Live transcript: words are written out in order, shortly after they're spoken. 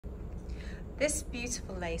This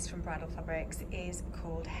beautiful lace from Bridal Fabrics is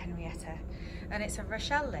called Henrietta, and it's a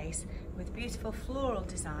raschel lace with beautiful floral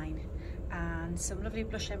design and some lovely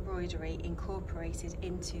blush embroidery incorporated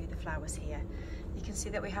into the flowers here. You can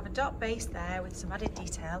see that we have a dot base there with some added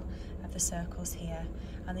detail of the circles here,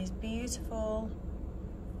 and these beautiful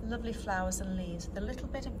lovely flowers and leaves with a little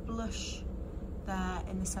bit of blush there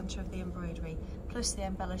in the centre of the embroidery, plus the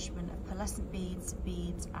embellishment of pearlescent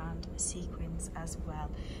beads and sequins as well.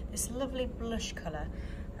 This lovely blush colour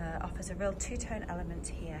offers a real two-tone element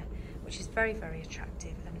here, which is very, very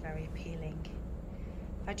attractive and very appealing.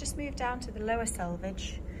 If I just move down to the lower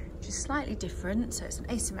selvage, which is slightly different, so it's an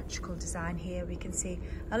asymmetrical design here. We can see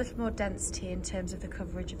a little more density in terms of the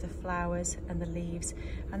coverage of the flowers and the leaves,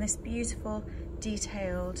 and this beautiful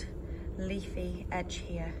detailed leafy edge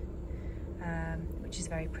here, which is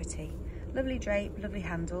very pretty. Lovely drape, lovely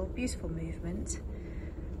handle, beautiful movement.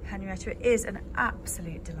 Henrietta is an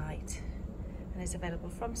absolute delight and is available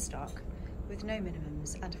from stock with no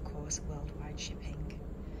minimums and of course worldwide shipping.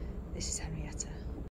 This is Henrietta.